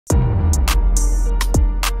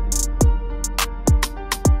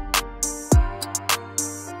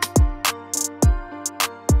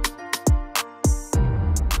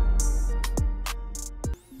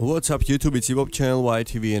What's up YouTube, it's hip-hop channel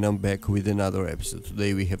YTV and I'm back with another episode.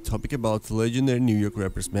 Today we have topic about legendary New York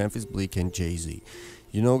rappers Memphis Bleek and Jay-Z.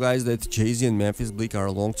 You know guys that Jay-Z and Memphis Bleek are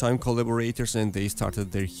longtime collaborators and they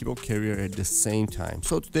started their hip-hop career at the same time.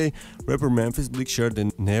 So today rapper Memphis Bleek shared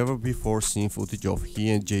the never before seen footage of he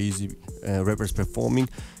and Jay-Z rappers performing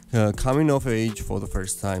coming of age for the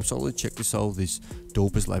first time. So let's check this out, this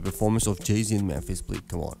dopest live performance of Jay-Z and Memphis Bleek.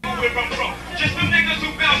 Come on. Just the niggas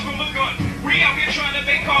who bounce from a gun. We out here trying to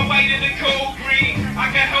make our white in the cold green.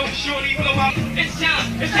 I can help shorty blow up. It's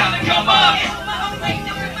time to come up.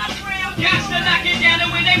 Gas to knock it down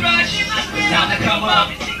and when they rush. It's time to come up.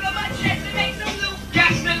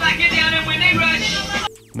 Gas to knock it down and when they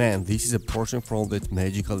rush. Man, this is a portion from that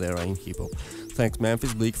magical era in hip-hop. Thanks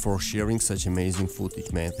Memphis Bleek for sharing such amazing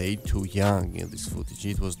footage, man. They too young in this footage,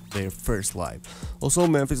 it was their first live. Also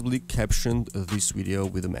Memphis Bleek captioned this video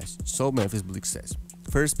with a message. So Memphis Bleek says,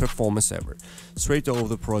 "First performance ever, straight off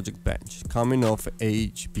the project bench, coming of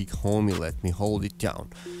age, big homie let me hold it down."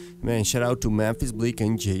 Man, shout out to Memphis Bleek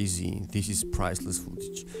and Jay-Z, this is priceless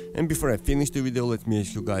footage. And before I finish the video, let me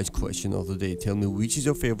ask you guys question of the day. Tell me which is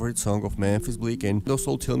your favorite song of Memphis Bleek, and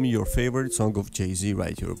also tell me your favorite song of Jay-Z.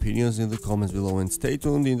 Write your opinions in the comments below and stay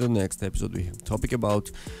tuned. In the next episode we have a topic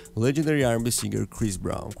about legendary R&B singer Chris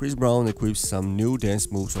Brown. Chris Brown equips some new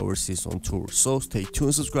dance moves overseas on tour, so stay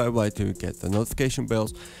tuned, subscribe to get the notification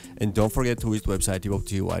bells, and don't forget to visit website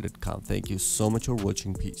hiphopty.com. Thank you so much for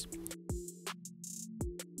watching, peace.